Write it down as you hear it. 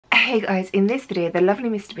Hey guys, in this video the lovely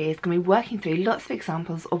Mr. B is going to be working through lots of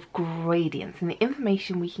examples of gradients and the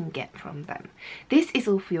information we can get from them. This is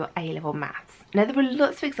all for your A-level maths. Now there are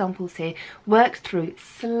lots of examples here worked through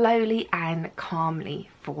slowly and calmly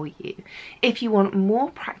for you. If you want more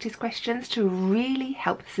practice questions to really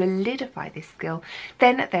help solidify this skill,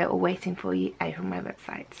 then they're all waiting for you over on my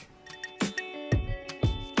website.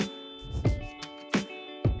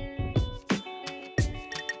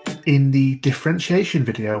 In the differentiation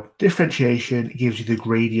video, differentiation gives you the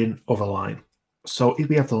gradient of a line. So if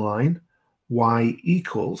we have the line y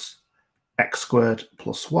equals x squared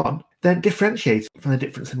plus 1, then differentiate from the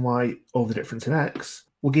difference in y over the difference in x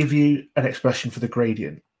will give you an expression for the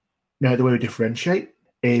gradient. Now, the way we differentiate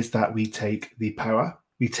is that we take the power,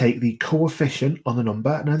 we take the coefficient on the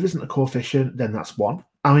number. Now, if there isn't a coefficient, then that's 1,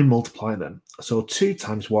 and we multiply them. So 2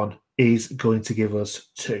 times 1 is going to give us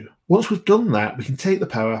 2. Once we've done that, we can take the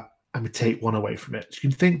power and we take 1 away from it. So you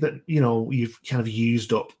can think that, you've kind of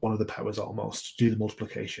used up one of the powers almost to do the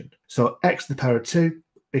multiplication. So x to the power of 2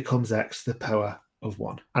 becomes x to the power of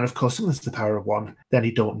 1. And of course, something's to the power of 1, then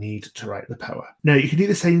you don't need to write the power. Now, you can do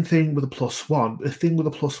the same thing with a plus 1. The thing with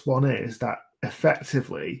a plus 1 is that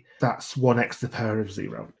effectively, that's 1x to the power of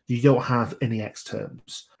 0. You don't have any x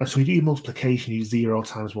terms. And so when you do your multiplication, you use 0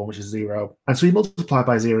 times 1, which is 0. And so you multiply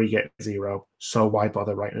by 0, you get 0. So why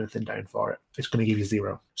bother writing anything down for it? It's going to give you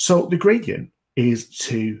 0. So the gradient is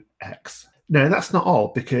 2x. Now, that's not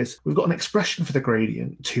all, because we've got an expression for the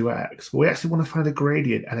gradient, 2x, but we actually want to find the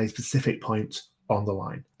gradient at a specific point on the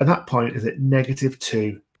line. And that point is at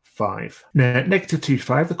 -2, 5. Now, -2,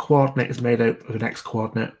 5, the coordinate is made up of an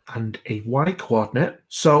x-coordinate and a y-coordinate.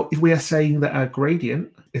 So if we are saying that our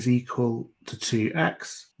gradient is equal to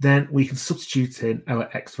 2x, then we can substitute in our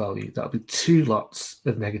x value. That'll be 2 lots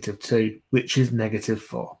of -2, which is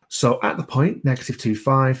 -4. So at the point, -2,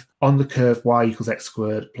 5, on the curve y equals x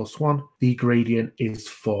squared plus 1, the gradient is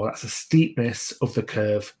 4. That's the steepness of the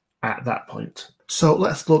curve at that point. So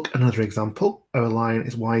let's look at another example. Our line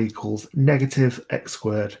is y equals -x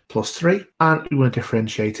squared plus 3, and we want to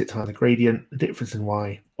differentiate it to find the gradient, the difference in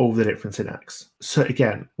y over the difference in x. So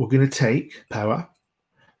again, we're going to take power,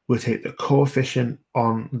 we'll take the coefficient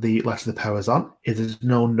on the left of the powers on. If there's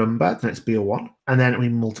no number, then it's be a 1, and then we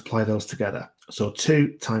multiply those together. So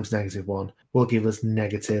 2 times -1 will give us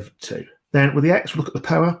 -2. Then with the x, we look at the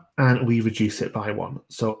power, and we reduce it by 1.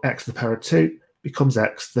 So x to the power of 2 becomes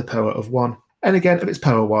x to the power of 1. And again, if it's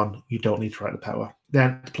power 1, you don't need to write the power.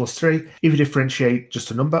 Then plus 3, if you differentiate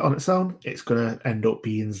just a number on its own, it's going to end up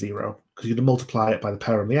being 0, because you're going to multiply it by the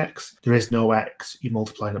power of the x. There is no x, you're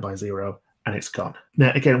multiplying it by 0, and it's gone.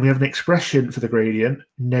 Now, again, we have an expression for the gradient,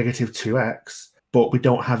 -2x, but we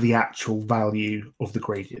don't have the actual value of the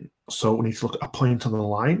gradient. So we need to look at a point on the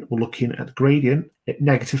line. We're looking at the gradient at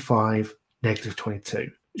 -5,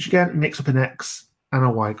 -22, which again makes up an x and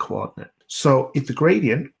a y coordinate. So if the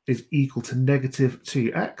gradient is equal to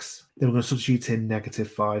 -2x, then we're going to substitute in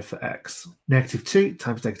 -5 for x. -2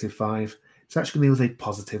 times -5 is actually going to give us a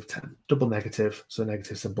positive 10. Double negative, so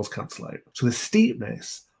negative symbols cancel out. So the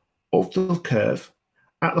steepness of the curve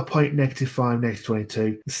at the point -5,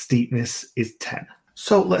 -22, the steepness is 10.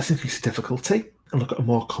 So let's increase the difficulty and look at a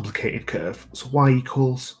more complicated curve. So y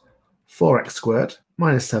equals 4x squared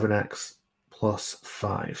minus 7x plus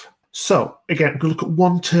 5. So again, we're going to look at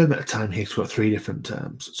one term at a time here, because we've got 3 different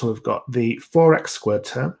terms. So we've got the 4x squared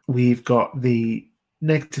term, we've got the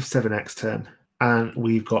 -7x term, and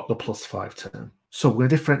we've got the plus 5 term. So we're going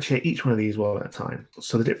to differentiate each one of these one at a time.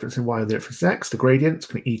 So the difference in y and the difference in x, the gradient, is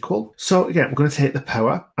going to equal. So again, we're going to take the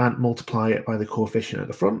power and multiply it by the coefficient at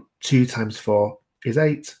the front. 2 times 4 is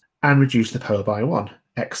 8, and reduce the power by 1.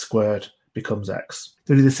 X squared becomes x.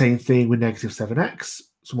 They do the same thing with -7x.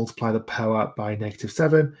 So multiply the power by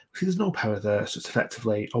 -7. See, there's no power there, so it's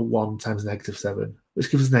effectively a 1 times -7,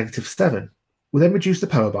 which gives us -7. We then reduce the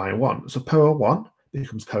power by 1. So power 1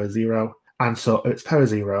 becomes power 0, and so if it's power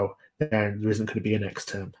 0, then there isn't going to be an x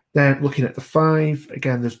term. Then looking at the 5,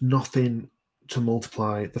 again, there's nothing to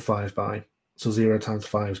multiply the 5 by. So 0 times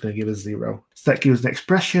 5 is going to give us 0. So that gives us an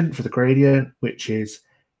expression for the gradient, which is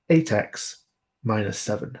 8x minus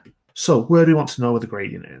 7. So where do we want to know where the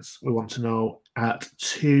gradient is? We want to know at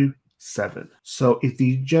 2, 7. So if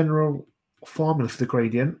the general formula for the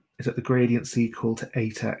gradient is that the gradient's equal to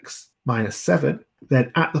 8x minus 7, then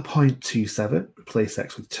at the point 2, 7, replace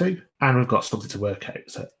x with 2, and we've got something to work out.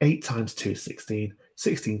 So 8 times 2 is 16.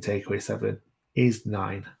 16 take away 7 is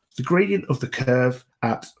 9. The gradient of the curve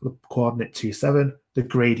at the coordinate 2, 7, the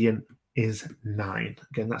gradient is 9.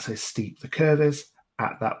 Again, that's how steep the curve is,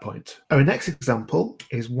 at that point. Our next example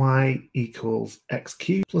is y equals x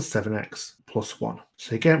cubed plus 7x plus 1.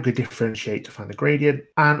 So again, we're going to differentiate to find the gradient,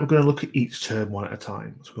 and we're going to look at each term one at a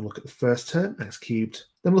time. So we're going to look at the first term, x cubed,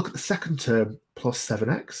 then we'll look at the second term, plus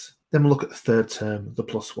 7x, then we'll look at the third term, the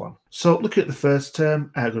plus 1. So looking at the first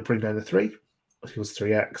term, we're going to bring down the 3, which equals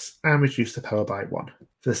 3x, and reduce the power by 1.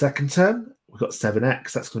 For the second term, we've got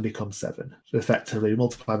 7x, that's going to become 7. So effectively,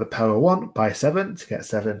 multiply the power 1 by 7 to get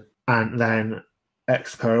 7, and then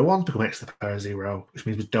x to the power 1 become x to the power 0, which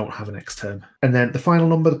means we don't have an x term. And then the final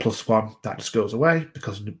number, the plus 1, that just goes away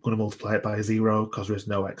because we're going to multiply it by 0 because there is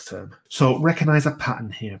no x term. So recognize a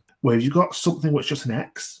pattern here, where if you've got something which is just an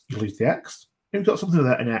x, you lose the x. If you've got something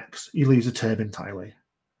without an x, you lose a term entirely.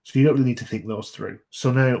 So you don't really need to think those through.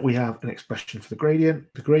 So now we have an expression for the gradient.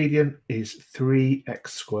 The gradient is 3x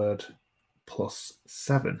squared plus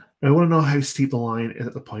 7. Now we want to know how steep the line is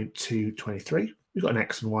at the point 2, 23. We've got an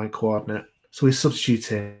x and y coordinate. So we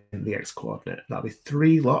substitute in the x coordinate. That'll be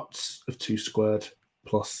 3 lots of 2 squared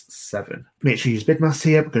plus 7. Make sure you use BIDMAS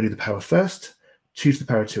here. We're going to do the power first. 2 to the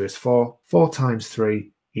power 2 is 4. 4 times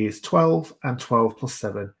 3 is 12. And 12 plus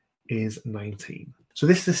 7 is 19. So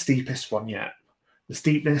this is the steepest one yet. The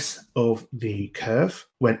steepness of the curve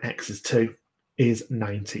when x is 2 is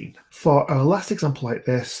 19. For our last example like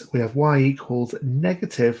this, we have y equals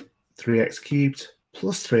negative 3x cubed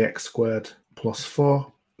plus 3x squared plus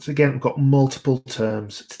 4. So again, we've got multiple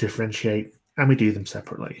terms to differentiate, and we do them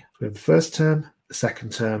separately. So we have the first term, the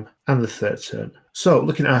second term, and the third term. So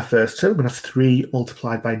looking at our first term, we're going to have 3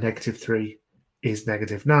 multiplied by negative 3 is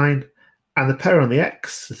negative 9. And the power on the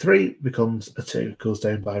x, the 3, becomes a 2, goes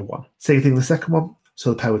down by 1. Same thing with the second one. So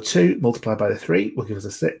the power 2 multiplied by the 3 will give us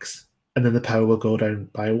a 6. And then the power will go down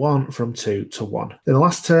by 1 from 2 to 1. Then the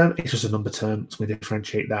last term is just a number term, so we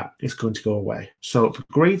differentiate that. It's going to go away. So the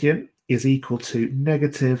gradient is equal to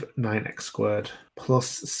negative 9x squared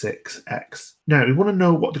plus 6x. Now, we want to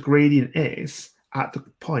know what the gradient is at the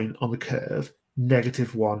point on the curve,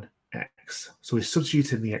 negative 1x. So we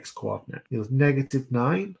substitute in the x coordinate. It was negative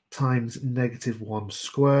 9 times negative 1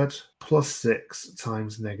 squared plus 6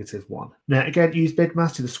 times negative 1. Now, again, use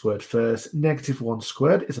BIDMAS to the squared first. Negative 1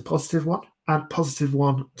 squared is a positive 1, and positive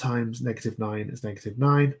 1 times negative 9 is negative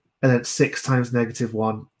 9. And then 6 times negative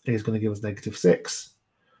 1 is going to give us negative 6.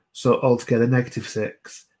 So altogether, negative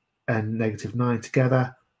 6 and negative 9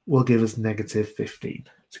 together will give us negative 15.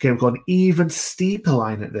 So again, we've got an even steeper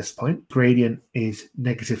line at this point. Gradient is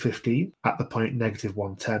negative 15 at the point negative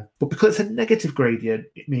 110. But because it's a negative gradient,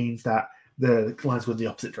 it means that the line's going in the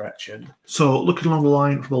opposite direction. So looking along the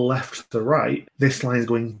line from the left to the right, this line is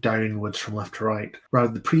going downwards from left to right, rather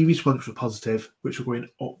than the previous one, which was positive, which were going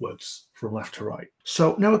upwards from left to right.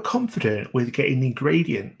 So now we're confident with getting the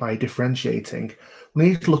gradient by differentiating. We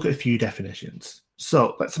need to look at a few definitions.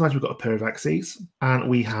 So let's imagine we've got a pair of axes and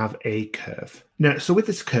we have a curve. Now, so with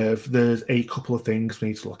this curve, there's a couple of things we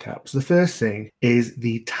need to look at. So the first thing is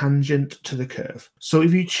the tangent to the curve. So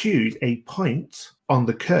if you choose a point on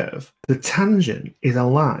the curve, the tangent is a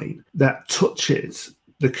line that touches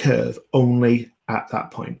the curve only at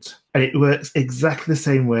that point. And it works exactly the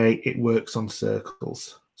same way it works on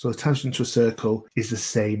circles. So the tangent to a circle is the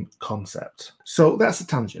same concept. So that's the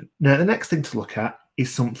tangent. Now, the next thing to look at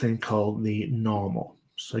is something called the normal.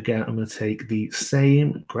 So again, I'm going to take the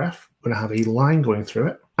same graph. I'm going to have a line going through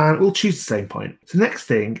it, and we'll choose the same point. So the next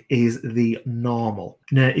thing is the normal.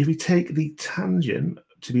 Now, if we take the tangent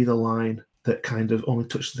to be the line that kind of only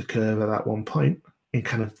touches the curve at that one point in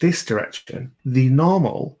kind of this direction, the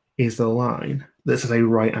normal is the line that has a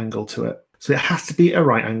right angle to it. So it has to be a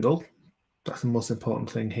right angle. That's the most important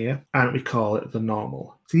thing here. And we call it the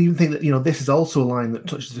normal. So you can think that, this is also a line that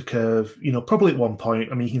touches the curve, probably at one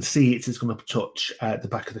point. I mean, you can see it's going to touch the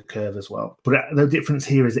back of the curve as well. But the difference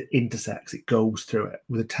here is it intersects, it goes through it.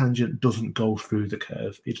 Where the tangent doesn't go through the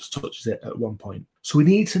curve, it just touches it at one point. So we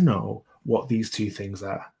need to know what these two things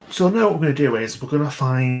are. So now what we're going to do is we're going to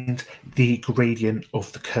find the gradient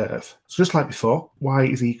of the curve. So just like before, y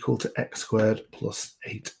is equal to x squared plus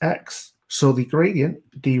 8x. So the gradient,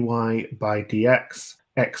 dy by dx,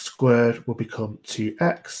 x squared will become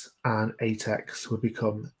 2x and 8x will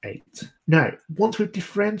become 8. Now, once we've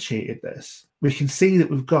differentiated this, we can see that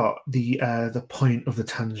we've got the point of the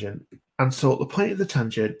tangent. And so the point of the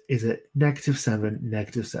tangent is at negative 7,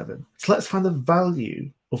 negative 7. So let's find the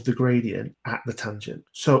value of the gradient at the tangent.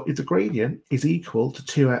 So if the gradient is equal to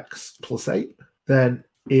 2x plus 8, then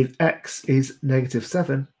if x is negative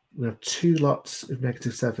 7, we have 2 lots of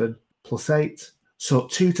negative 7 plus 8. So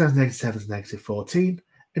 2 times negative 7 is negative 14.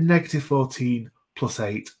 And negative 14 plus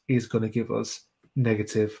 8 is going to give us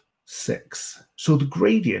negative 6. So the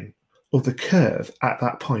gradient of the curve at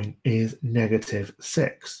that point is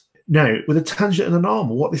 -6. Now, with a tangent and a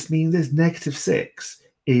normal, what this means is -6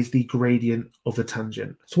 is the gradient of the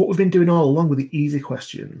tangent. So what we've been doing all along with the easy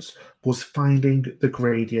questions was finding the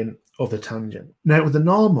gradient of the tangent. Now, with the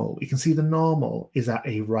normal, you can see the normal is at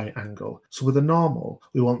a right angle. So with the normal,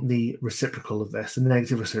 we want the reciprocal of this, the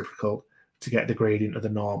negative reciprocal, to get the gradient of the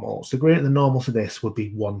normal. So the gradient of the normal for this would be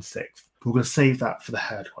 1/6. We're going to save that for the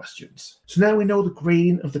hard questions. So now we know the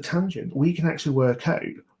gradient of the tangent, we can actually work out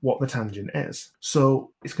what the tangent is.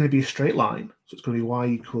 So it's going to be a straight line. So it's going to be y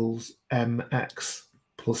equals mx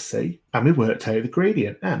plus c. And we worked out the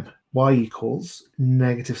gradient, m. Y equals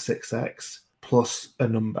 -6x plus a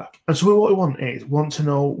number. And so what we want to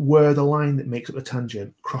know where the line that makes up the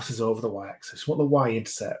tangent crosses over the y-axis. We want the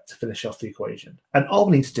y-intercept to finish off the equation. And all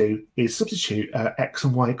we need to do is substitute our x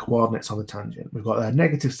and y coordinates on the tangent. We've got our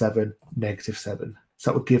 -7, -7.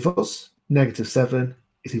 So that would give us -7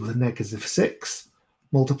 is equal to -6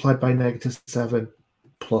 multiplied by -7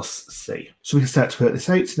 plus c. So we can start to work this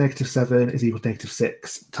out. -7 is equal to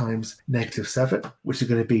 -6 times -7, which is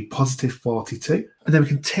going to be +42. And then we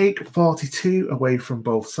can take 42 away from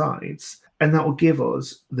both sides, and that will give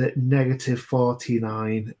us that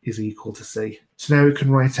 -49 is equal to c. So now we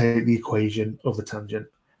can write out the equation of the tangent.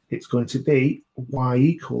 It's going to be y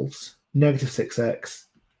equals -6x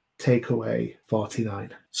take away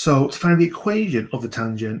 49. So to find the equation of the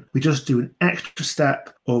tangent, we just do an extra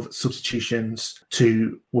step of substitutions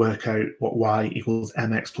to work out what y equals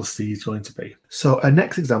mx plus c is going to be. So our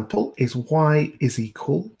next example is y is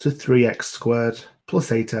equal to 3x squared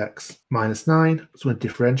plus 8x minus 9. So we're going to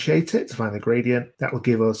differentiate it to find the gradient. That will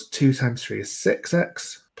give us 2 times 3 is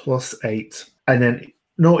 6x plus 8. And then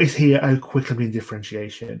notice here how quickly I'm doing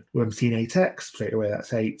differentiation. When I'm seeing 8x, straight away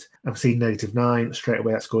that's 8. I'm seeing -9, straight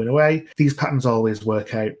away that's going away. These patterns always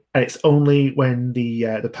work out. And it's only when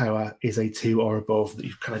the power is a 2 or above that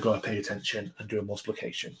you've kind of got to pay attention and do a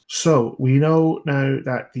multiplication. So we know now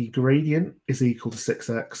that the gradient is equal to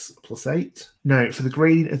 6x plus 8. Now, for the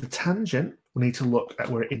gradient of the tangent, we need to look at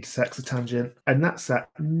where it intersects the tangent, and that's at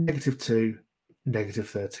 -2,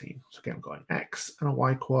 -13. So again, we've got an x and a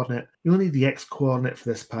y coordinate. You only need the x coordinate for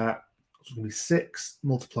this part. So it's going to be 6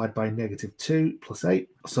 multiplied by -2 plus 8.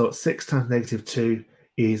 So 6 times -2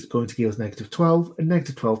 is going to give us -12, and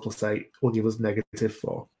 -12 plus 8 will give us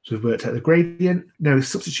 -4. So we've worked out the gradient. Now we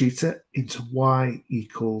substitute it into y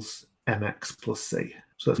equals mx plus c.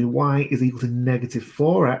 So that's y is equal to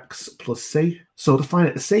 -4x plus c. So to find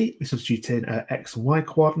out the c, we substitute in our x and y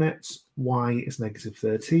coordinates. Y is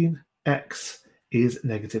 -13, x is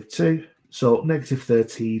 -2. So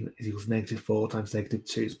 -13 is equal to -4 times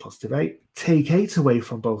 -2 is +8. Take 8 away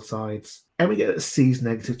from both sides, and we get that c is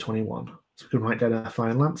 -21. So we can write down our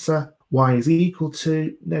final answer. Y is equal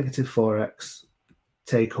to -4x,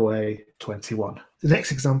 take away 21. The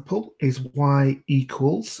next example is y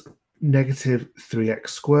equals -3x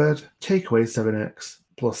squared, take away 7x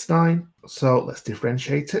plus 9. So let's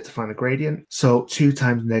differentiate it to find the gradient. So 2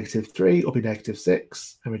 times -3 will be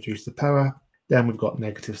 -6, and reduce the power. Then we've got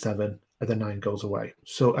 -7, and the 9 goes away.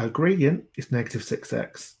 So our gradient is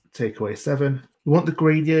 -6x, take away 7. We want the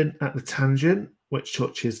gradient at the tangent, which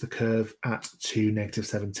touches the curve at 2,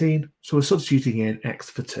 -17. So we're substituting in x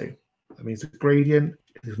for 2. That means the gradient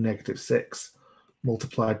is -6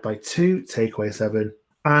 multiplied by 2, take away 7.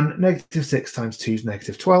 And -6 times 2 is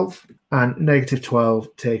 -12. And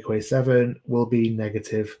 -12 take away 7 will be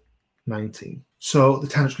 -19. So the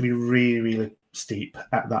tangent can be really, really steep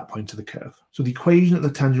at that point of the curve. So the equation of the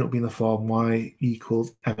tangent will be in the form y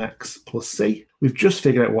equals mx plus c. We've just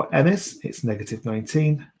figured out what m is. It's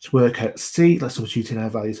 -19. To work out c, let's substitute in our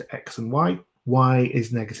values of x and y. Y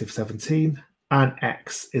is -17 and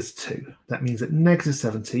x is 2. That means that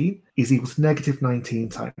 -17 is equal to -19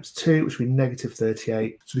 times 2, which would be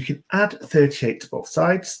 -38. So we can add 38 to both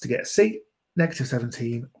sides to get a c.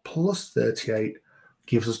 -17 plus 38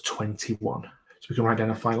 gives us 21. So we can write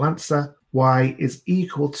down a final answer. Y is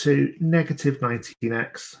equal to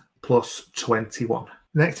 -19x plus 21.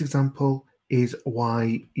 The next example is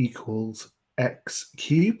y equals x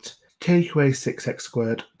cubed, take away 6x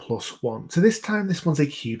squared plus 1. So this time this one's a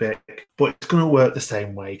cubic, but it's going to work the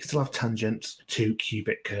same way. You can still have tangents to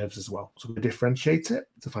cubic curves as well. So we're going to differentiate it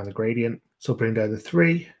to find the gradient. So bring down the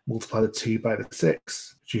 3, multiply the 2 by the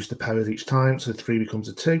 6, reduce the powers each time. So the 3 becomes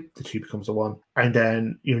a 2, the 2 becomes a 1. And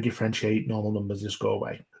then you differentiate normal numbers and just go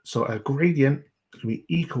away. So our gradient is going to be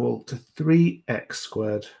equal to 3x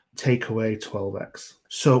squared, take away 12x.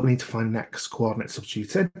 So we need to find x coordinate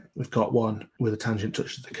substituted. We've got one where the tangent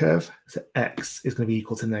touches the curve. So x is going to be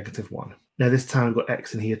equal to -1. Now this time we've got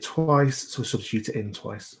x in here twice, so we substitute it in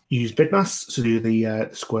twice. Use BIDMAS, so do the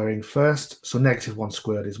squaring first. So -1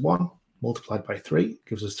 squared is 1, multiplied by 3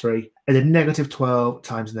 gives us 3. And then -12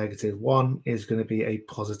 times -1 is going to be a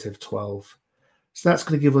 +12. So that's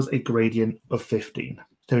going to give us a gradient of 15.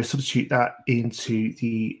 So we substitute that into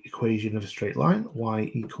the equation of a straight line, y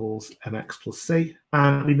equals mx plus c,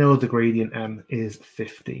 and we know the gradient m is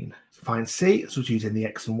 15. To find c, substitute in the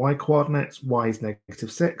x and y coordinates, y is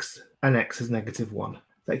 -6, and x is -1.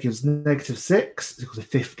 That gives -6 is equal to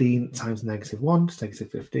 15 times -1, it's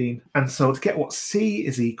 -15. And so to get what c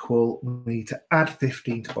is equal, we need to add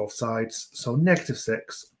 15 to both sides. So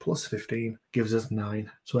 -6 plus 15 gives us 9.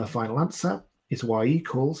 So our final answer is y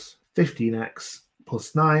equals 15x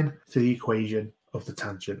plus 9 for the equation of the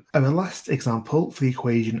tangent. And the last example for the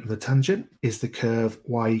equation of the tangent is the curve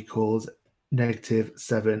y equals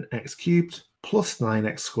 -7x cubed plus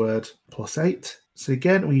 9x squared plus 8. So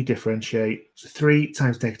again, we differentiate. So 3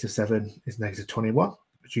 times -7 is -21,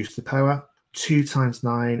 reduce the power. 2 times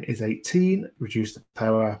 9 is 18, reduce the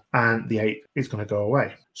power, and the 8 is going to go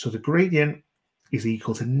away. So the gradient is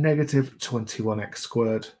equal to -21x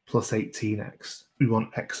squared plus 18x. We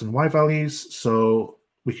want x and y values, so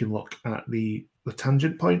we can look at the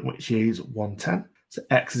tangent point, which is 110. So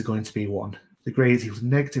x is going to be 1. The gradient equals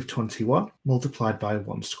 -21 multiplied by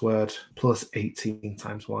 1 squared plus 18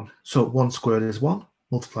 times 1. So 1 squared is 1,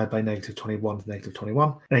 multiplied by -21 is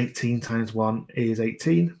 -21. And 18 times 1 is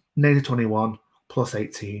 18. -21 plus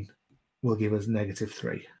 18 will give us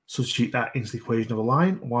 -3. Substitute that into the equation of a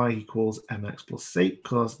line, y equals mx plus c,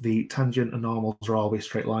 because the tangent and normals are always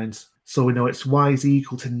straight lines. So we know it's y is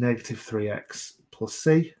equal to -3x plus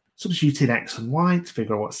c. Substitute in x and y to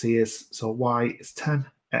figure out what c is. So y is 10,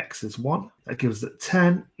 x is 1. That gives us that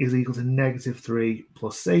 10 is equal to -3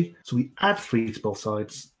 plus c. So we add 3 to both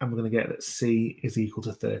sides, and we're going to get that c is equal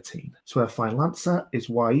to 13. So our final answer is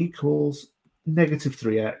y equals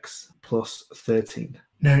 -3x plus 13.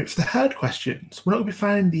 Now, for the hard questions, we're not going to be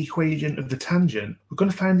finding the equation of the tangent. We're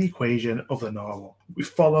going to find the equation of the normal. We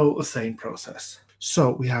follow the same process.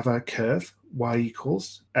 So we have our curve, y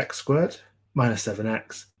equals x squared minus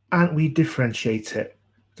 7x, and we differentiate it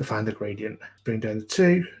to find the gradient. Bring down the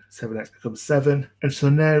 2, 7x becomes 7, and so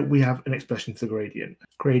now we have an expression for the gradient.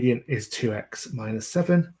 Gradient is 2x minus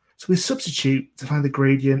 7. So we substitute to find the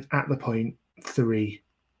gradient at the point 3,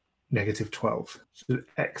 -12. So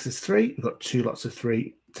x is 3, we've got 2 lots of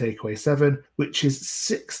 3, take away 7, which is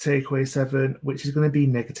 6 take away 7, which is going to be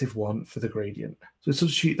 -1 for the gradient. So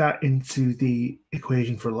substitute that into the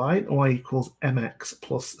equation for a line, y equals mx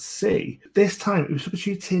plus c. This time, if we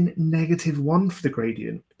substitute in -1 for the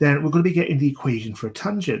gradient, then we're going to be getting the equation for a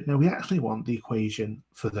tangent. Now, we actually want the equation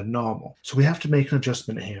for the normal. So we have to make an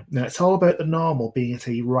adjustment here. Now, it's all about the normal being at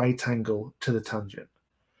a right angle to the tangent.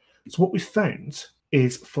 So what we found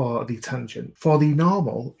is for the tangent. For the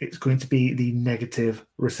normal, it's going to be the negative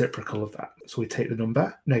reciprocal of that. So we take the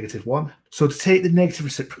number, -1. So to take the negative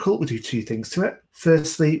reciprocal, we do 2 things to it.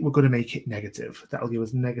 Firstly, we're going to make it negative. That'll give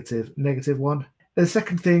us -1. And the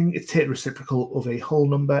second thing is take the reciprocal of a whole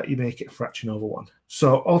number, you make it a fraction over 1.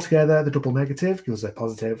 So altogether, the double negative gives us a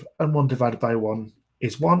positive, and 1 divided by 1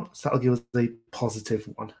 is 1, so that'll give us a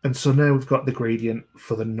 +1. And so now we've got the gradient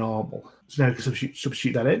for the normal. So now we can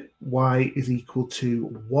substitute that in. Y is equal to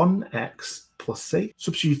 1x plus c.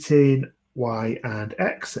 Substitute in y and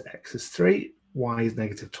x. So x is 3, y is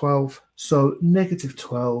 -12. So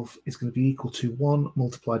 -12 is going to be equal to 1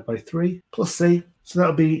 multiplied by 3 plus c. So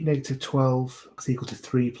that'll be -12 is equal to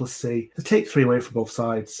 3 plus c. So take 3 away from both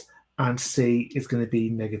sides, and c is going to be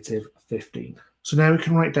 -15. So now we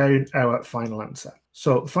can write down our final answer.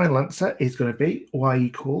 So the final answer is going to be y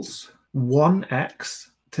equals 1x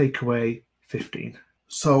take away 15.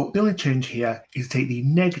 So the only change here is take the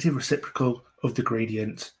negative reciprocal of the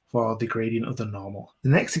gradient for the gradient of the normal. The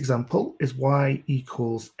next example is y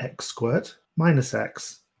equals x squared minus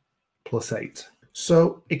x plus 8.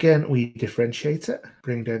 So again, we differentiate it,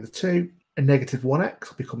 bring down the 2, and -1x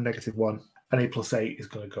will become -1, and a plus 8 is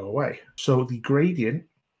going to go away. So the gradient,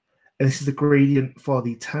 and this is the gradient for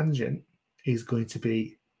the tangent, is going to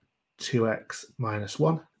be 2x minus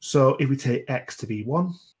 1. So if we take x to be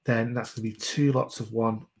 1, then that's going to be 2 lots of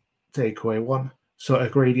 1, take away 1. So a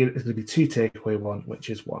gradient is going to be 2 take away 1, which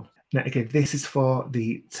is 1. Now again, this is for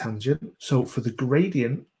the tangent. So for the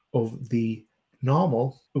gradient of the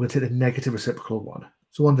normal, we're going to take the negative reciprocal of 1.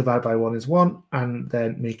 So 1 divided by 1 is 1, and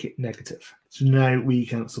then make it negative. So now we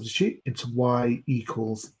can substitute into y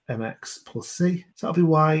equals mx plus c. So that'll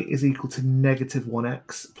be y is equal to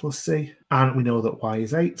 -1x plus c. And we know that y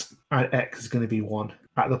is 8, and x is going to be 1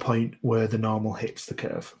 at the point where the normal hits the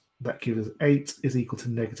curve. That gives us 8 is equal to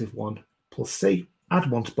 -1 plus c, add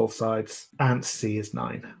 1 to both sides, and c is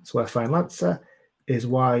 9. So our final answer is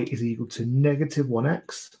y is equal to negative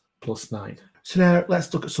 1x plus 9. So now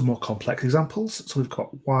let's look at some more complex examples. So we've got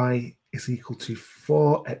y is equal to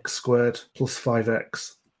 4x squared plus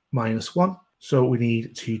 5x minus 1. So we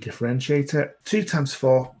need to differentiate it. 2 times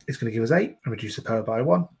 4 is going to give us 8 and reduce the power by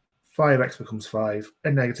 1. 5x becomes 5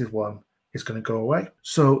 and negative 1 is going to go away.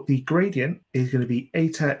 So the gradient is going to be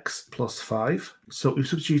 8x plus 5. So we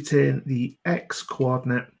substitute in the x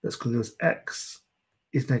coordinate. That's going to give us x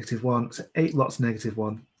is negative 1. So 8 lots negative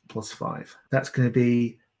 1 plus 5. That's going to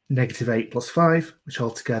be negative 8 plus 5, which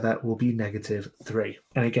altogether will be negative 3.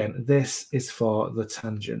 And again, this is for the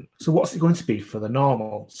tangent. So what's it going to be for the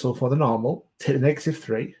normal? So for the normal, take the negative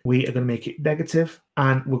 3, we are going to make it negative,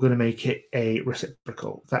 and we're going to make it a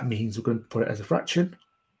reciprocal. That means we're going to put it as a fraction,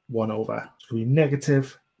 1 over. It's going to be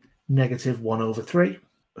negative, negative 1 over 3.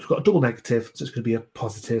 We've got a double negative, so it's going to be a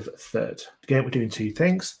positive third. Again, we're doing two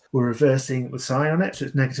things. We're reversing the sign on it, so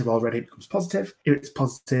it's negative already, it becomes positive. If it's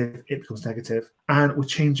positive, it becomes negative. And we're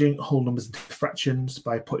changing whole numbers into fractions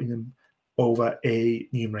by putting them over a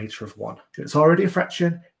numerator of 1. If it's already a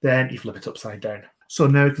fraction, then you flip it upside down. So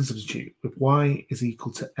now we can substitute with y is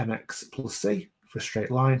equal to mx plus c for a straight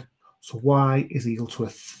line. So y is equal to a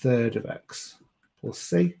third of x plus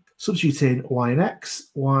c. Substitute in y and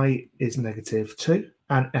x, y is negative 2.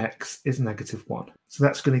 And x is negative 1. So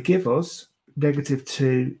that's going to give us negative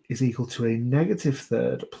 2 is equal to a negative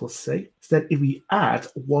third plus c. So then if we add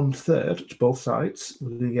 1/3 to both sides, we're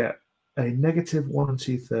going to get a negative 1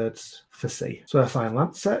 2/3 for c. So our final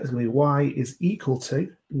answer is going to be y is equal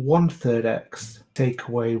to 1/3 x, take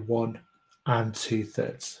away 1 and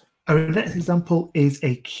 2/3. Our next example is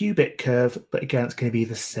a cubic curve, but again, it's going to be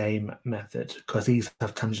the same method because these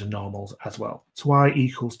have tangent and normals as well. So y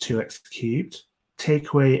equals 2x cubed.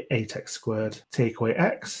 Take away 8x squared, take away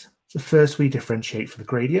x. So first we differentiate for the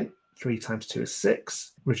gradient. 3 times 2 is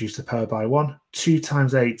 6, reduce the power by 1. 2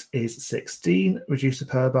 times 8 is 16, reduce the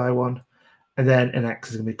power by 1. And then an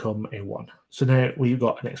x is going to become a 1. So now we've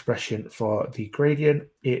got an expression for the gradient.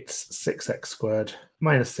 It's 6x squared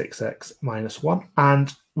minus 6x minus 1.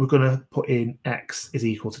 And we're going to put in x is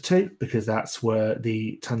equal to 2 because that's where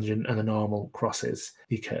the tangent and the normal crosses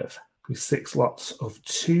the curve. With 6 lots of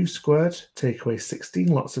 2 squared, take away 16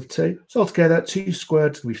 lots of 2. So altogether, 2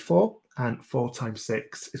 squared is going to be 4, and 4 times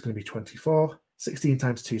 6 is going to be 24. 16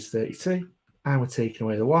 times 2 is 32, and we're taking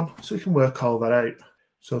away the 1, so we can work all that out.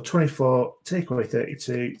 So 24, take away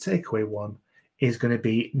 32, take away 1 is going to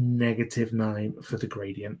be negative 9 for the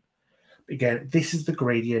gradient. Again, this is the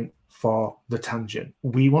gradient for the tangent.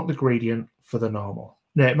 We want the gradient for the normal.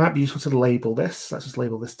 Now, it might be useful to label this. Let's just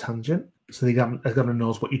label this tangent. So the examiner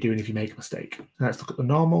knows what you're doing if you make a mistake. Now let's look at the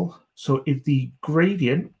normal. So if the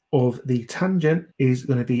gradient of the tangent is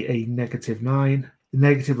going to be a negative 9, the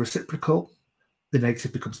negative reciprocal, the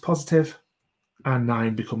negative becomes positive, and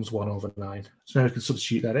 9 becomes 1 over 9. So now we can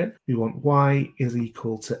substitute that in. We want y is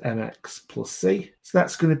equal to mx plus c. So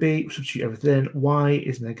that's going to be, substitute everything in, y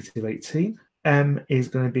is negative 18, m is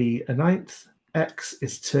going to be a 9th, x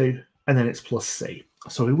is 2, and then it's plus c.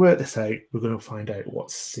 So we work this out, we're going to find out what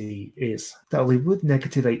c is. That'll leave with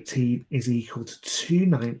negative 18 is equal to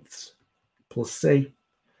 2/9 plus c.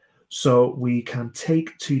 So we can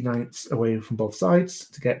take 2/9 away from both sides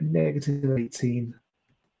to get negative 18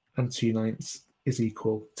 and 2/9 is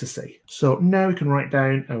equal to c. So now we can write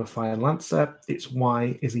down our final answer. It's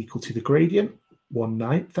y is equal to the gradient,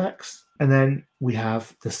 1/9 x. And then we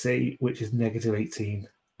have the c, which is negative 18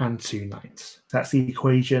 and 2/9. That's the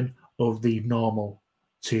equation of the normal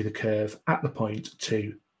to the curve at the point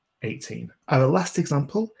 2, 18. Our last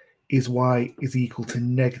example is y is equal to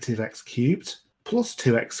negative x cubed plus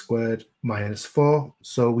 2x squared minus 4.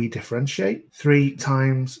 So we differentiate. 3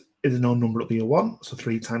 times is a known number, it'll be a 1. So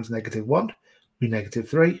 3 times negative 1 will be negative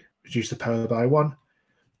 3. Reduce the power by 1.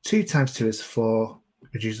 2 times 2 is 4.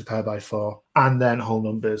 Reduce the power by 4. And then whole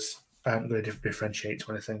numbers. I'm going to differentiate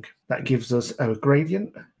to anything. That gives us our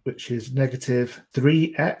gradient, which is negative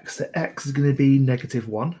 3x. So x is going to be negative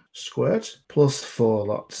 1 squared plus 4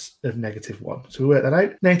 lots of negative 1. So we work that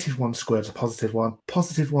out. Negative 1 squared is a positive 1.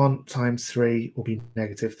 Positive 1 times 3 will be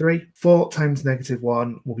negative 3. 4 times negative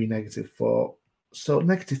 1 will be negative 4. So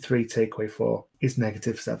negative 3 take away 4 is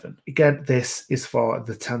negative 7. Again, this is for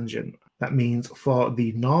the tangent. That means for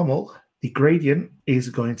the normal, the gradient is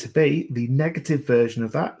going to be the negative version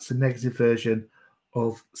of that. So negative version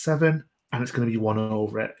of 7, and it's going to be 1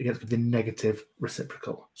 over it. It's going to be the negative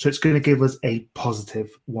reciprocal. So it's going to give us a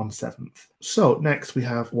positive 1/7. So next we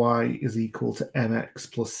have y is equal to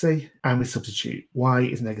mx plus c, and we substitute. Y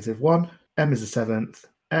is negative 1, m is a 7th,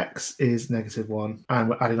 x is -1, and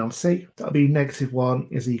we're adding on c. That'll be -1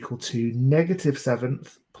 is equal to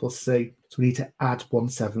 -7th plus c. So we need to add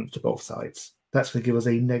 1/7 to both sides. That's going to give us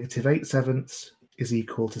a -8/7 is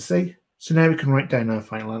equal to c. So now we can write down our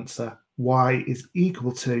final answer. Y is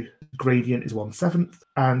equal to, gradient is 1/7,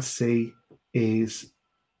 and c is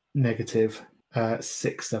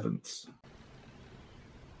 -6/7.